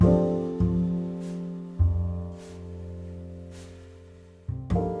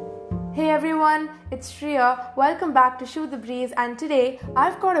everyone, it's Shreya. Welcome back to Shoot the Breeze, and today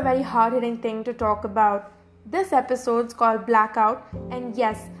I've got a very hard-hitting thing to talk about. This episode's called Blackout, and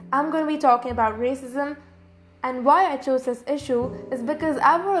yes, I'm going to be talking about racism. And why I chose this issue is because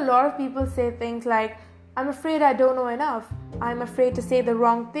I've heard a lot of people say things like, I'm afraid I don't know enough, I'm afraid to say the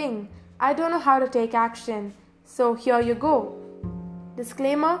wrong thing, I don't know how to take action. So here you go.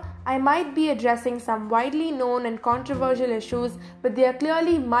 Disclaimer, I might be addressing some widely known and controversial issues, but they are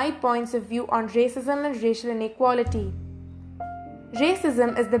clearly my points of view on racism and racial inequality.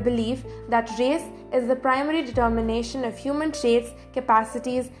 Racism is the belief that race is the primary determination of human traits,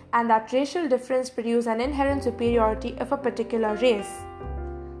 capacities, and that racial difference produce an inherent superiority of a particular race.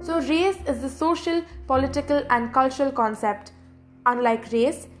 So race is the social, political, and cultural concept. Unlike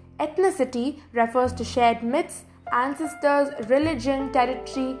race, ethnicity refers to shared myths, ancestors, religion,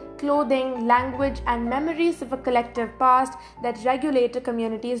 territory, clothing, language, and memories of a collective past that regulate a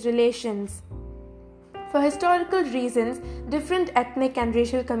community's relations. For historical reasons, different ethnic and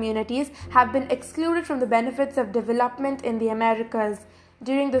racial communities have been excluded from the benefits of development in the Americas.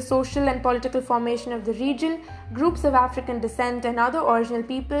 During the social and political formation of the region, groups of African descent and other original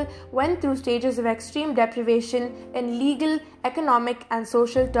people went through stages of extreme deprivation in legal, economic, and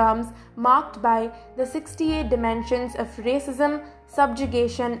social terms marked by the 68 dimensions of racism,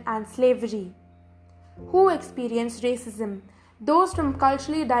 subjugation, and slavery. Who experience racism? Those from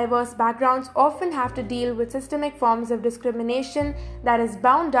culturally diverse backgrounds often have to deal with systemic forms of discrimination that is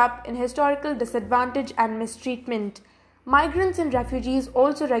bound up in historical disadvantage and mistreatment. Migrants and refugees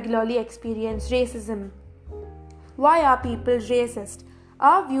also regularly experience racism. Why are people racist?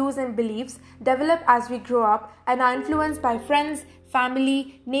 Our views and beliefs develop as we grow up and are influenced by friends,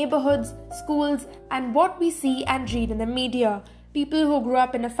 family, neighborhoods, schools, and what we see and read in the media. People who grew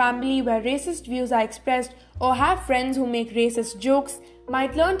up in a family where racist views are expressed or have friends who make racist jokes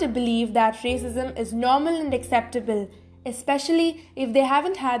might learn to believe that racism is normal and acceptable, especially if they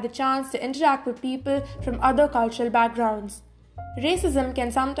haven't had the chance to interact with people from other cultural backgrounds. Racism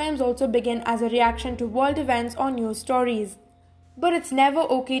can sometimes also begin as a reaction to world events or news stories. But it's never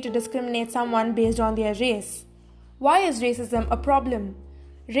okay to discriminate someone based on their race. Why is racism a problem?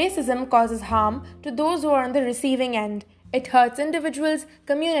 Racism causes harm to those who are on the receiving end. It hurts individuals,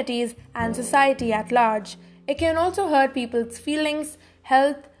 communities, and society at large. It can also hurt people's feelings,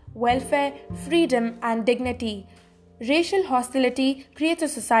 health, welfare, freedom, and dignity. Racial hostility creates a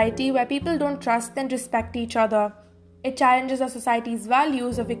society where people don't trust and respect each other. It challenges our society's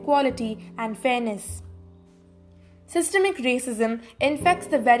values of equality and fairness. Systemic racism infects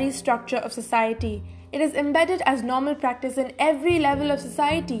the very structure of society. It is embedded as normal practice in every level of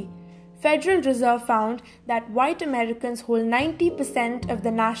society. Federal Reserve found that white Americans hold 90% of the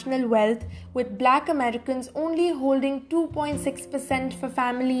national wealth, with black Americans only holding 2.6% for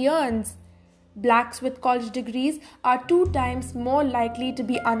family earns. Blacks with college degrees are 2 times more likely to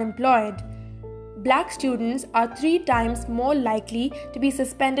be unemployed. Black students are 3 times more likely to be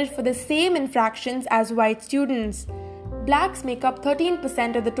suspended for the same infractions as white students. Blacks make up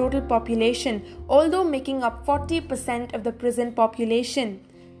 13% of the total population, although making up 40% of the prison population.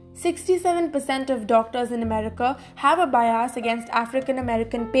 67% of doctors in America have a bias against African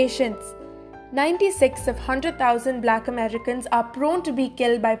American patients. 96 of 100,000 black Americans are prone to be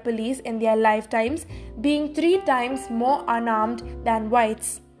killed by police in their lifetimes, being 3 times more unarmed than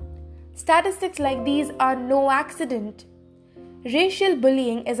whites. Statistics like these are no accident. Racial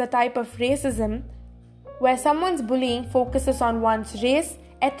bullying is a type of racism where someone's bullying focuses on one's race,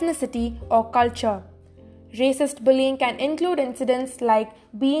 ethnicity, or culture. Racist bullying can include incidents like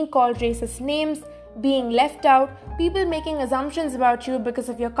being called racist names, being left out, people making assumptions about you because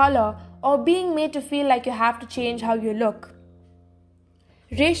of your color, or being made to feel like you have to change how you look.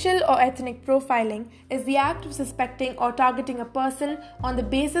 Racial or ethnic profiling is the act of suspecting or targeting a person on the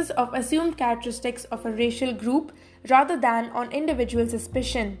basis of assumed characteristics of a racial group rather than on individual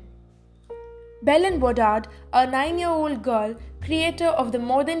suspicion. Belen Bodard, a 9-year-old girl, creator of the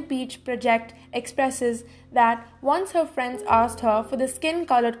More Than Peach project, expresses that once her friends asked her for the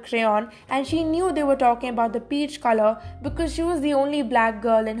skin-colored crayon and she knew they were talking about the peach color because she was the only black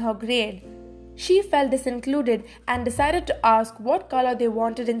girl in her grade. She felt disincluded and decided to ask what color they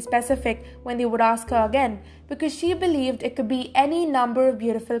wanted in specific when they would ask her again, because she believed it could be any number of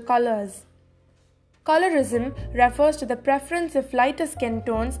beautiful colors. Colorism refers to the preference of lighter skin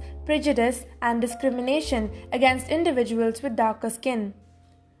tones, prejudice, and discrimination against individuals with darker skin.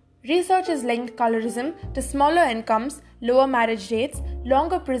 Research has linked colorism to smaller incomes, lower marriage rates,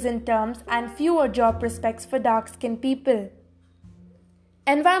 longer prison terms, and fewer job prospects for dark-skinned people.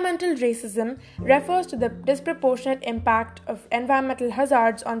 Environmental racism refers to the disproportionate impact of environmental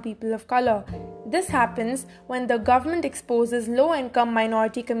hazards on people of color. This happens when the government exposes low-income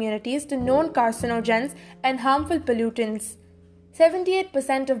minority communities to known carcinogens and harmful pollutants.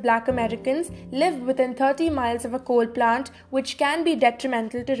 78% of Black Americans live within 30 miles of a coal plant, which can be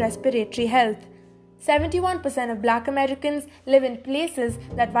detrimental to respiratory health. 71% of Black Americans live in places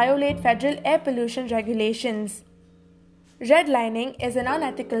that violate federal air pollution regulations. Redlining is an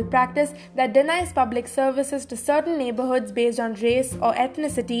unethical practice that denies public services to certain neighborhoods based on race or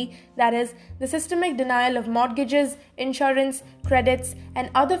ethnicity, that is, the systemic denial of mortgages, insurance, credits, and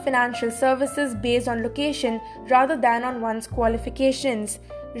other financial services based on location rather than on one's qualifications.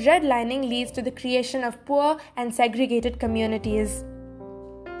 Redlining leads to the creation of poor and segregated communities.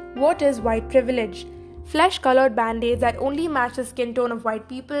 What is white privilege? Flesh-colored band-aids that only match the skin tone of white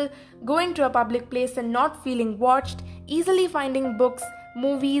people, going to a public place and not feeling watched, easily finding books,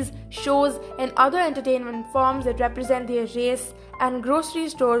 movies, shows, and other entertainment forms that represent their race, and grocery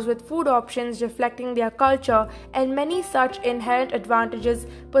stores with food options reflecting their culture, and many such inherent advantages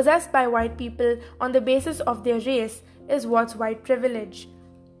possessed by white people on the basis of their race is what's white privilege.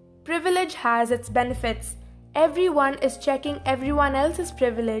 Privilege has its benefits. Everyone is checking everyone else's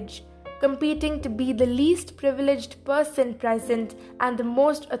privilege, competing to be the least privileged person present and the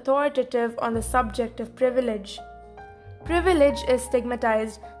most authoritative on the subject of privilege. Privilege is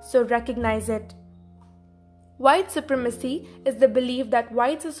stigmatized, so recognize it. White supremacy is the belief that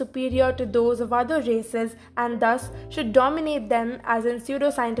whites are superior to those of other races and thus should dominate them, as in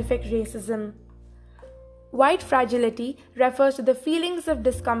pseudoscientific racism. White fragility refers to the feelings of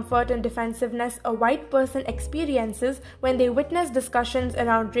discomfort and defensiveness a white person experiences when they witness discussions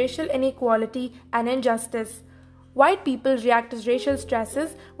around racial inequality and injustice. White people react to racial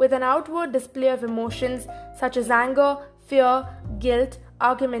stresses with an outward display of emotions such as anger, fear, guilt,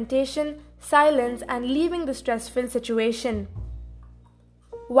 argumentation, silence, and leaving the stressful situation.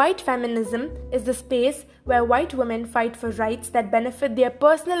 White feminism is the space where white women fight for rights that benefit their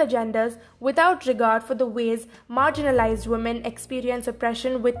personal agendas without regard for the ways marginalized women experience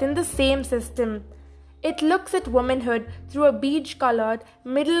oppression within the same system. It looks at womanhood through a beige-colored,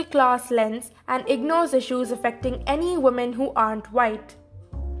 middle-class lens and ignores issues affecting any women who aren't white.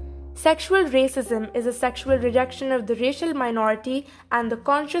 Sexual racism is a sexual rejection of the racial minority and the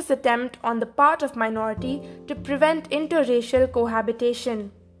conscious attempt on the part of minority to prevent interracial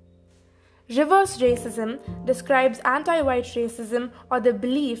cohabitation. Reverse racism describes anti-white racism or the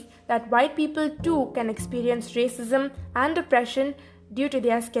belief that white people too can experience racism and oppression due to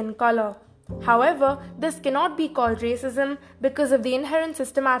their skin color. However, this cannot be called racism because of the inherent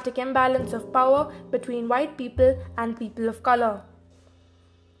systematic imbalance of power between white people and people of color.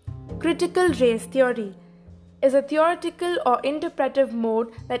 Critical race theory is a theoretical or interpretive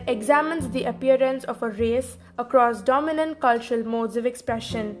mode that examines the appearance of a race across dominant cultural modes of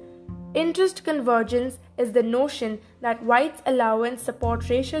expression. Interest convergence is the notion that whites allow and support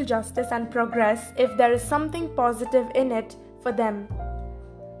racial justice and progress if there is something positive in it for them.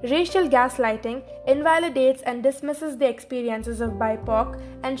 Racial gaslighting invalidates and dismisses the experiences of BIPOC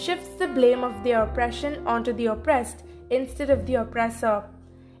and shifts the blame of their oppression onto the oppressed instead of the oppressor.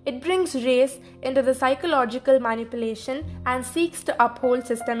 It brings race into the psychological manipulation and seeks to uphold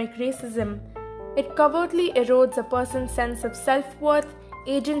systemic racism. It covertly erodes a person's sense of self-worth,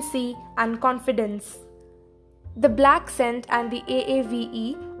 agency, and confidence. The Black Cent and the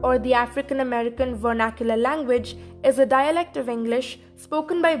AAVE, or the African American Vernacular Language, is a dialect of English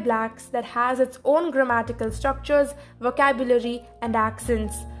spoken by blacks that has its own grammatical structures, vocabulary, and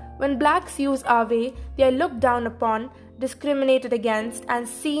accents. When blacks use Ave, they are looked down upon, discriminated against, and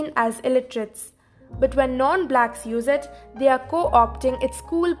seen as illiterates. But when non-blacks use it, they are co-opting its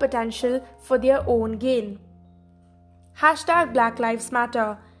cool potential for their own gain. Hashtag Black Lives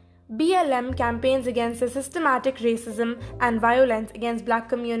Matter. BLM campaigns against the systematic racism and violence against black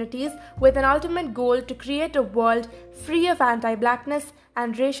communities with an ultimate goal to create a world free of anti-blackness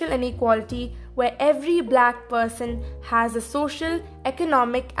and racial inequality where every black person has the social,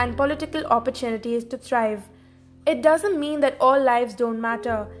 economic, and political opportunities to thrive. It doesn't mean that all lives don't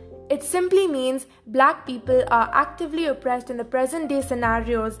matter. It simply means black people are actively oppressed in the present-day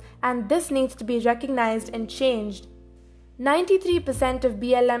scenarios, and this needs to be recognized and changed. 93% of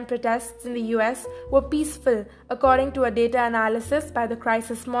BLM protests in the US were peaceful, according to a data analysis by the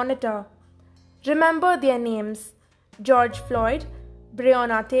Crisis Monitor. Remember their names: George Floyd,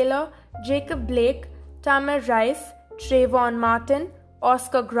 Breonna Taylor, Jacob Blake, Tamir Rice, Trayvon Martin,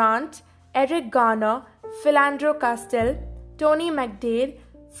 Oscar Grant, Eric Garner, Philando Castile, Tony McDade,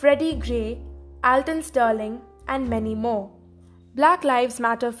 Freddie Gray, Alton Sterling, and many more. Black lives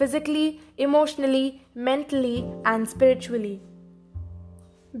matter physically, emotionally, mentally, and spiritually.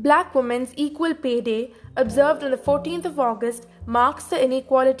 Black Women's Equal Pay Day, observed on the 14th of August, marks the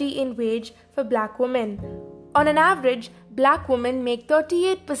inequality in wage for black women. On an average, black women make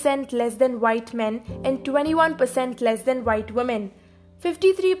 38% less than white men and 21% less than white women.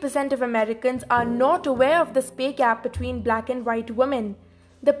 53% of Americans are not aware of this pay gap between black and white women.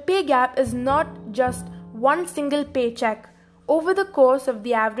 The pay gap is not just one single paycheck. Over the course of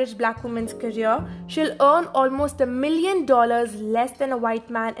the average black woman's career, she'll earn almost $1 million less than a white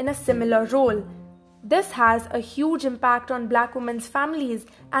man in a similar role. This has a huge impact on black women's families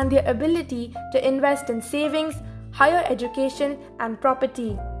and their ability to invest in savings, higher education, and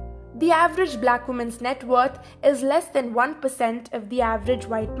property. The average black woman's net worth is less than 1% of the average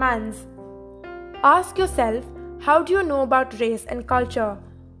white man's. Ask yourself, how do you know about race and culture?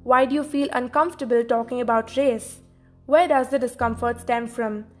 Why do you feel uncomfortable talking about race? Where does the discomfort stem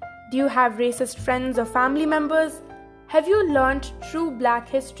from? Do you have racist friends or family members? Have you learned true black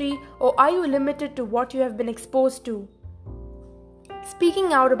history, or are you limited to what you have been exposed to?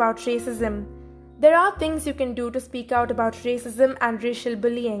 Speaking out about racism. There are things you can do to speak out about racism and racial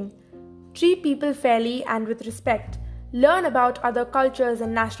bullying. Treat people fairly and with respect. Learn about other cultures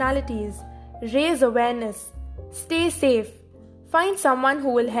and nationalities. Raise awareness. Stay safe. Find someone who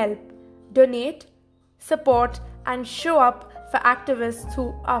will help. Donate, support, and show up for activists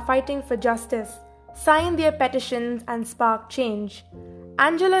who are fighting for justice. Sign their petitions and spark change.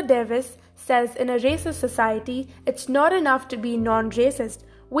 Angela Davis says in a racist society, it's not enough to be non-racist.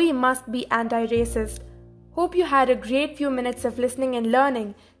 We must be anti-racist. Hope you had a great few minutes of listening and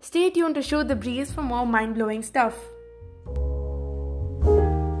learning. Stay tuned to Shoot the Breeze for more mind-blowing stuff.